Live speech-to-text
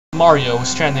Mario was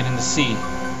stranded in the sea.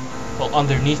 Well,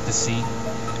 underneath the sea.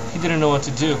 He didn't know what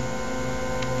to do.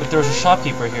 But there was a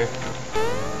shopkeeper here.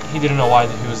 He didn't know why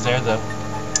he was there, though.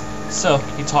 So,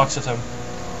 he talks with him.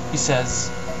 He says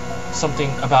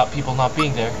something about people not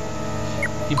being there.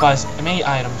 He buys many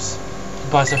items.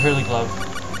 He buys a hurley glove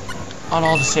on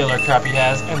all the sailor crap he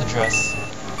has and the dress.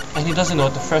 And he doesn't know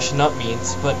what the freshen up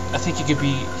means, but I think he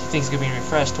thinks he could be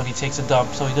refreshed when he takes a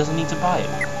dump, so he doesn't need to buy it.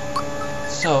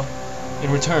 So,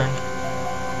 in return,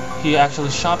 he actually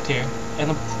shopped here,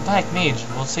 and the black mage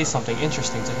will say something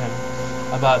interesting to him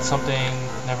about something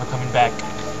never coming back.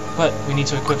 But we need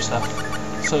to equip stuff.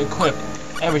 So equip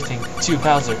everything to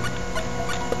Bowser.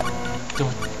 The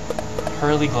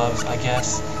hurley gloves, I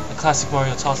guess. The classic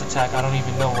Mario toss attack, I don't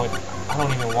even want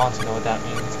to know what that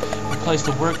means. Replace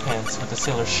the work pants with the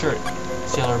sailor shirt.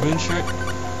 Sailor Moon shirt.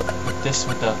 With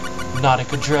the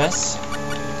Nautica dress.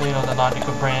 You know, the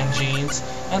Nautica brand jeans.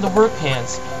 And the work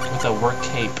pants with a work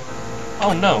cape.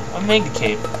 Oh no, a mega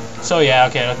cape. So yeah,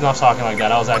 okay, enough talking like that.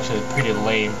 That was actually pretty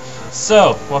lame.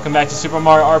 So, welcome back to Super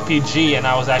Mario RPG, and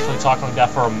I was actually talking like that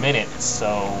for a minute.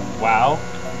 So, wow,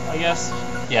 I guess?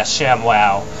 Yeah, sham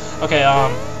wow. Okay,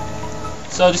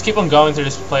 so just keep on going through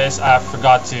this place. I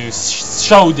forgot to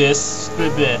show this.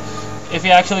 If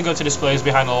you actually go to this place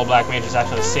behind the little black mage, it's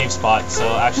actually a save spot.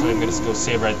 So actually I'm gonna just go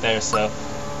save right there. So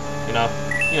you know,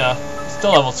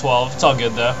 still level 12. It's all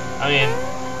good though. I mean,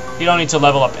 you don't need to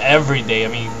level up every day. I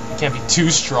mean, you can't be too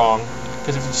strong,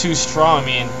 because if you're too strong, I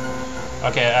mean,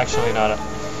 okay, actually not.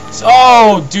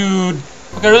 Oh, dude.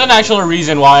 Okay, there's an actual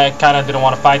reason why I kind of didn't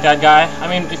want to fight that guy. I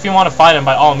mean, if you want to fight him,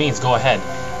 by all means, go ahead.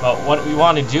 But what we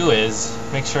want to do is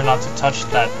make sure not to touch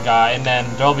that guy, and then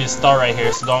there'll be a star right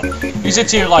here, so don't use it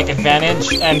to your like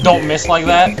advantage, and don't miss like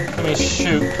that. I mean,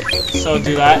 shoot. So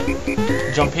do that.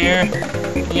 Jump here.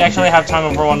 You actually have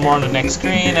time for one more on the next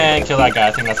screen, and kill that guy.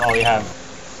 I think that's all you have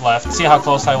left. See how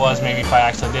close I was? Maybe if I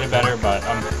actually did it better, but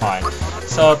I'm fine.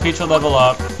 So Peach will level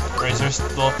up. Razor's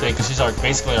little thing, because she's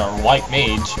basically our white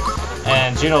mage.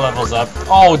 And Gino levels up.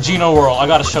 Oh, Gino Whirl. I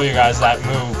gotta show you guys that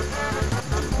move.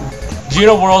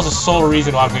 Gino Whirl is the sole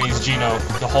reason why I'm gonna use Gino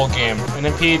the whole game. And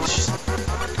then Peach,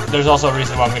 there's also a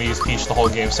reason why I'm gonna use Peach the whole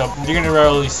game. So you're gonna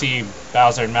rarely see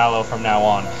Bowser and Mallow from now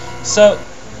on. So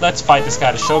let's fight this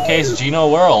guy to showcase Gino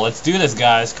Whirl. Let's do this,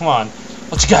 guys. Come on.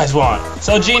 What you guys want?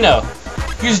 So Gino.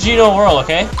 Use Gino Whirl,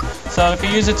 okay? So if you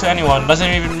use it to anyone,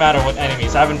 doesn't even matter what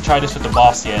enemies. I haven't tried this with the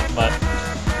boss yet, but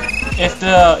if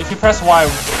you press Y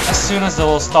as soon as the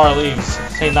little star leaves,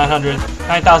 say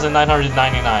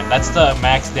 9,999, that's the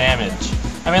max damage.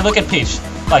 I mean, look at Peach.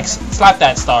 Like, slap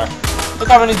that star. Look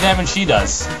how many damage she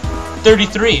does.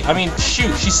 33. I mean,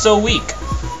 shoot, she's so weak.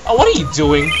 Oh, what are you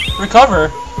doing? Recover?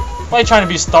 Why are you trying to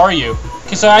be star you?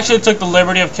 Okay, so I actually took the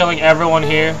liberty of killing everyone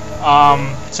here.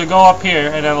 So go up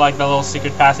here, and then like the little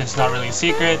secret passage is not really a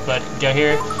secret, but get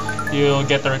here, you'll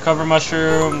get the recover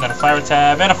mushroom, then a fire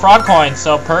tab, and a frog coin.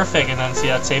 So perfect. And then see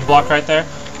that save block right there?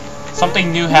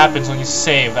 Something new happens when you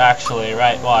save, actually.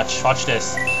 Right? Watch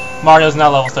this. Mario's now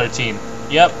level 13.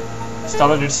 Yep.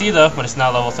 Still under the sea though, but it's now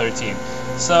level 13.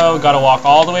 So gotta walk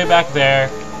all the way back there,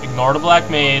 ignore the black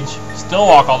mage, still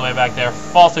walk all the way back there,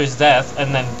 fall through his death,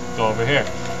 and then go over here.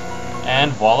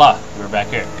 And voila, we're back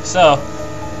here. So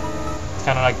it's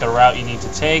kind of like the route you need to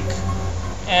take,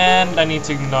 and I need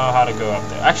to know how to go up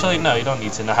there. Actually, no, you don't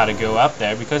need to know how to go up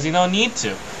there, because you don't need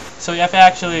to. So you have to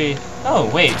actually, oh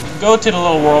wait, go to the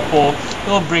little whirlpool,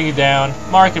 it'll bring you down.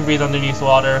 Mario can breathe underneath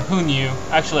water, who knew?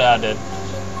 Actually I did.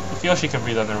 If Yoshi can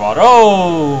breathe underwater.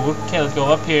 Oh, okay, let's go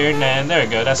up here, and then there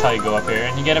we go, that's how you go up here,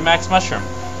 and you get a max mushroom.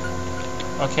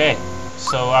 Okay,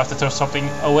 so I have to throw something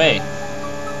away.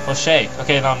 Crochet.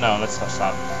 Okay, no, let's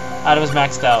stop. Item is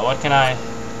maxed out. What can I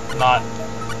not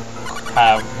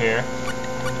have here?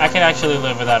 I can actually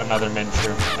live without another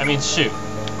miniature. I mean, shoot.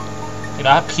 You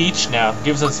know, I have Peach now.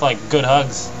 Gives us, like, good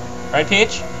hugs. Right,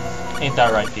 Peach? Ain't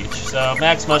that right, Peach? So,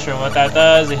 max mushroom, what that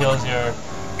does, it heals your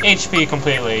HP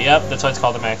completely. Yep, that's why it's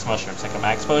called the max mushroom. It's like a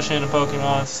max potion in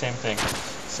Pokemon. It's the same thing.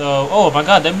 So, oh my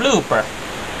god, the blooper.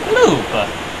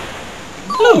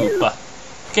 Bloop.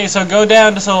 Okay, so go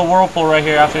down this little whirlpool right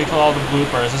here after you kill all the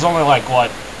bloopers. There's only like, what,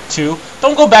 2?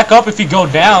 Don't go back up if you go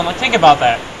down. Like, think about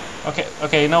that.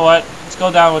 Okay, you know what? Let's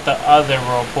go down with the other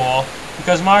whirlpool,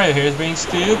 because Mario here is being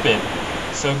stupid.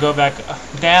 So go back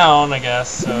down, I guess.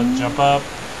 So jump up.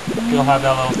 You'll have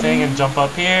that little thing, and jump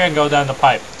up here and go down the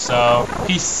pipe. So,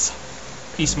 peace,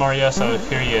 Mario. So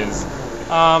here he is.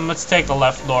 Let's take the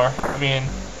left door. I mean,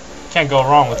 can't go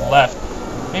wrong with left.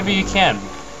 Maybe you can.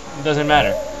 It doesn't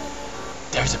matter.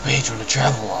 There's a page from the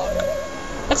travel log.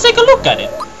 Let's take a look at it.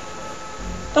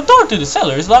 The door to the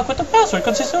cellar is locked with a password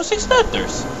consisting of 6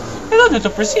 letters. In order to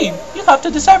proceed, you have to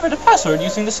decipher the password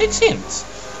using the 6 hints.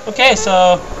 Okay,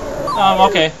 so,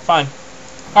 okay, fine.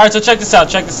 Alright, so check this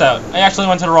out, I actually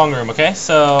went to the wrong room, okay?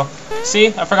 So, see?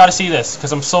 I forgot to see this,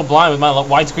 because I'm so blind with my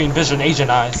widescreen vision Asian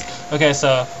eyes. Okay,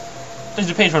 so, there's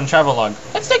the page from the travel log.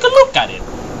 Let's take a look at it.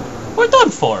 We're done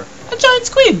for. A giant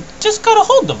squid just got a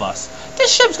hold of us.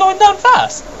 This ship's going down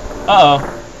fast.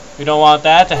 Uh-oh. We don't want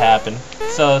that to happen.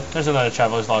 So, there's another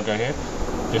traveler's log right here.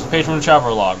 There's a page from the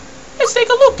traveler log. Let's take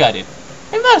a look at it.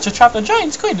 We managed to trap a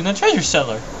giant squid in the treasure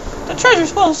cellar. The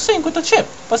treasures will sink with the chip,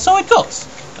 but so it goes.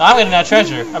 I'm getting that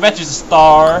treasure. I bet you it's a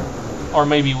star, or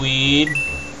maybe weed.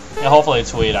 Yeah, hopefully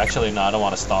it's weed. Actually, no, I don't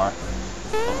want a star.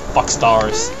 Oh, fuck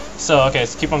stars. So, okay,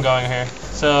 let's keep on going here.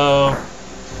 So,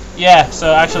 yeah,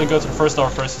 so actually go to the first door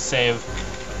first to save.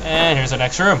 And here's the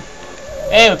next room.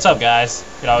 Hey, what's up, guys?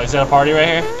 You know, is that a party right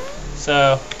here?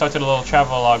 So, talk to the little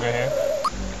travel log right here.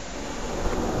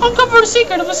 Uncover the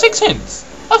secret of the 6 hints.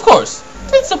 Of course,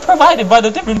 since they're provided by the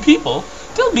different people,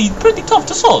 they'll be pretty tough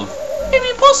to solve. Maybe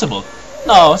impossible.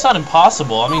 No, it's not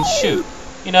impossible. I mean, shoot.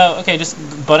 You know, okay, just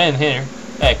butt in here.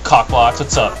 Hey, cockblocks,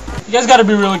 what's up? You guys gotta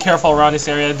be really careful around this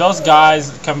area. Those guys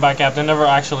come back up, they never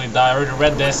actually die. I already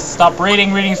read this. Stop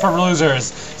reading readings for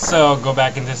losers. So, go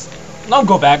back in this. No,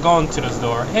 go back, go into this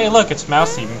door. Hey, look, it's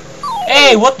Mousy.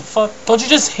 Hey, what the fuck? Don't you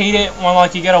just hate it when,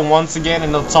 like, you get it once again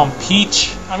and it's on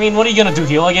Peach? I mean, what are you gonna do,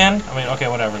 heal again? I mean, okay,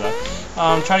 whatever,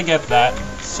 though. Try to get that.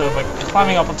 So, by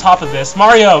climbing up on top of this.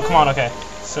 Mario, come on, okay.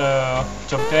 So,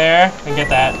 jump there and get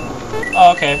that.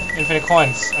 Oh, okay. Infinite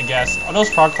coins, I guess. Are those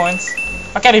frog coins?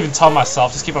 I can't even tell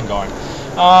myself. Just keep on going.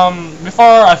 Before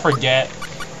I forget,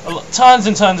 tons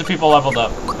and tons of people leveled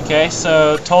up. Okay,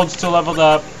 so Toadstool leveled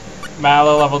up,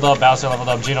 Mallow leveled up, Bowser leveled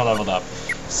up, Geno leveled up.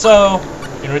 So,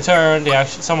 in return,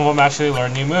 some of them actually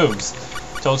learned new moves.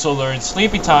 Toadstool learned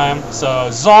Sleepy Time, so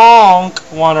Zonk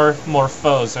one or more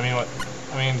foes. I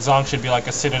mean, Zonk should be like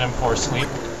a synonym for sleep.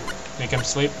 Make him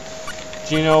sleep.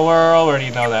 Geno Whirl, where do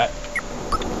you know that?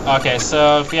 Okay,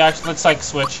 so if you actually, let's like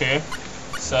switch here.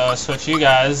 So switch you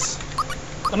guys.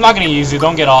 I'm not gonna use you,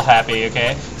 don't get all happy,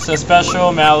 okay? So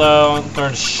special, Mallow,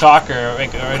 learned Shocker.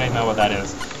 Wait, I already know what that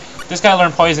is. This guy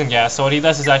learned Poison Gas, so what he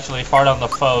does is actually fart on the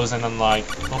foes and then like,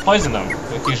 will poison them,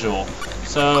 like usual.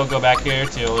 So go back here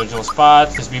to your original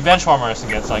spot, just be benchwarmers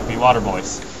and gets like be water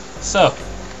boys. So,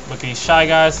 look at these shy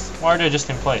guys, why are they just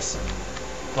in place?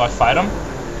 Do I fight them?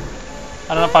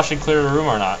 I don't know if I should clear the room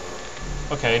or not.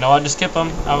 Okay, you know what, just skip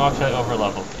them, I'm actually over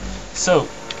leveled. So,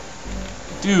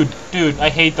 dude, I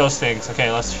hate those things. Okay,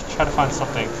 let's try to find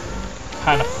something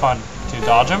kind of fun to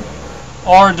dodge him.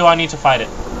 Or do I need to fight it?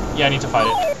 Yeah, I need to fight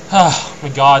it. Oh my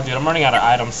god, dude, I'm running out of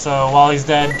items. So while he's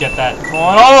dead, get that. Come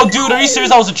on. Oh, dude, are you serious?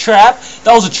 That was a trap?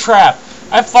 That was a trap.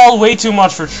 I fall way too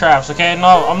much for traps, okay?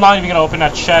 No, I'm not even gonna open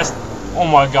that chest. Oh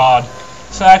my god.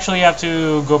 So actually you have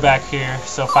to go back here.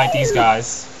 So fight these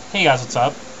guys. Hey guys, what's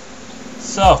up?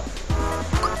 So,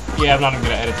 yeah, I'm not even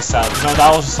gonna edit this out. You know,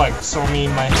 that was just like so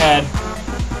mean. My head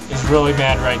is really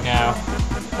mad right now.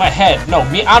 My head, no,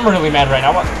 me, I'm really mad right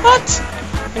now.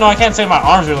 What? You know, I can't say my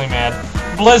arm's really mad.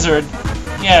 Blizzard.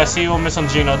 Yeah, see, we'll miss on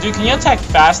Geno. Dude, can you attack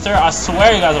faster? I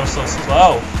swear you guys are so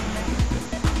slow.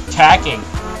 Attacking.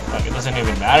 Like, it doesn't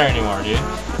even matter anymore, dude.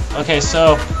 Okay,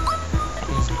 so,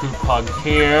 there's group hug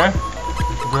here.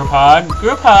 Group hug.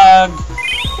 Group hug.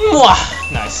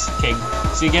 Mwah! Nice. Okay,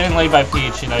 so you're getting laid by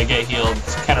Peach, you know, you get healed.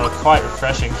 It's kind of quite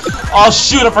refreshing. Oh,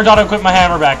 shoot, I forgot to equip my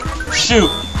hammer back.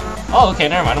 Shoot. Oh, okay,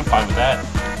 never mind, I'm fine with that.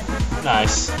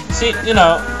 Nice. See, you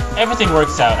know, everything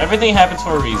works out. Everything happens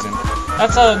for a reason.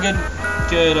 That's a good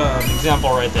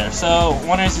example right there. So,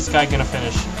 when is this guy gonna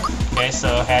finish? Okay,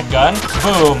 so handgun.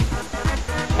 Boom.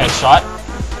 Headshot.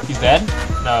 He's dead?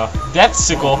 No. Death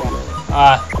sickle.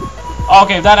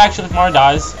 Okay, that actually, if Mario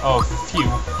dies. Oh, phew.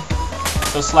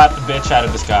 So slap the bitch out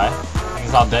of this guy.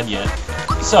 He's not dead yet.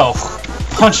 So,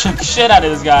 punch the shit out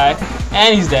of this guy.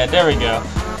 And he's dead. There we go.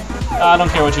 I don't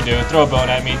care what you do. Throw a bone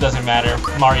at me. It doesn't matter.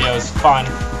 Mario's fun.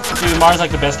 Dude, Mario's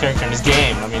like the best character in this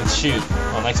game. I mean, shoot.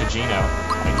 Well, next to Geno,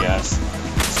 I guess.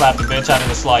 Slap the bitch out of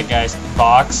this like guy's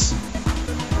box.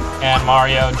 And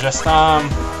Mario just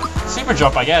super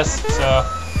jump, I guess. So,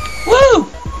 woo,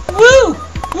 woo,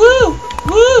 woo,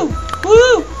 woo,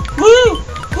 woo, woo,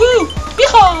 woo,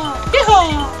 yeehaw,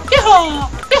 yeehaw, yeehaw,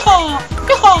 yeehaw,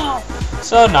 yeehaw.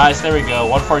 So nice. There we go.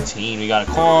 114. We got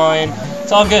a coin.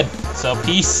 It's all good. So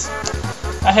peace.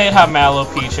 I hate how Mallow,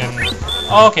 Peach, and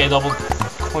okay, double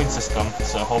coin system.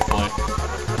 So hopefully.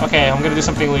 Okay, I'm gonna do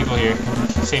something legal here.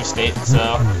 Save state.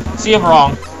 So see, I'm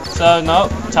wrong. So no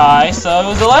tie. So it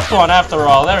was the left one after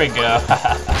all. There we go.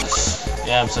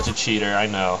 Yeah, I'm such a cheater. I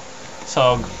know.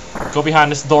 So go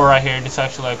behind this door right here, and it's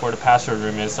actually like where the password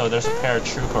room is. So there's a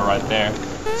paratrooper right there.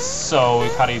 So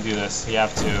how do you do this? You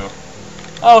have to.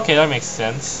 Oh, okay, that makes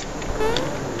sense.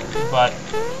 But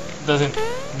it doesn't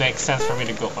make sense for me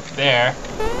to go up there.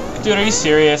 Dude, are you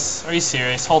serious? Are you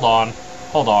serious? Hold on.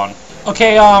 Hold on.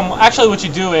 Okay, actually what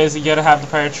you do is you gotta have the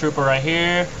paratrooper right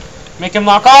here. Make him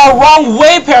knock. Oh, wrong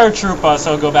way, paratrooper!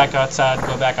 So go back outside,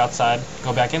 go back outside,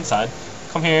 go back inside.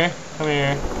 Come here, come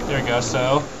here. There we go,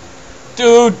 so.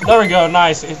 Dude, there we go,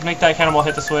 nice. Make that cannonball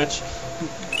hit the switch.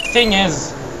 Thing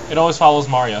is, it always follows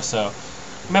Mario, so.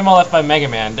 Memo left by Mega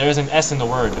Man, there's an S in the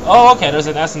word. Oh, okay, there's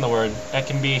an S in the word. That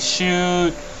can be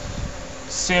shoot,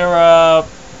 syrup,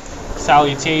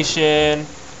 salutation.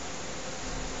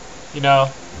 You know,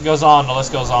 it goes on, the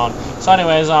list goes on. So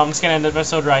anyways, I'm just gonna end the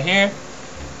episode right here.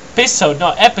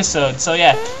 Episode. So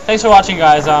yeah, thanks for watching,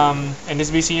 guys. And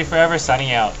this is BeastingYouForever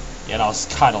signing out. Yeah, that was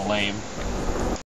kind of lame.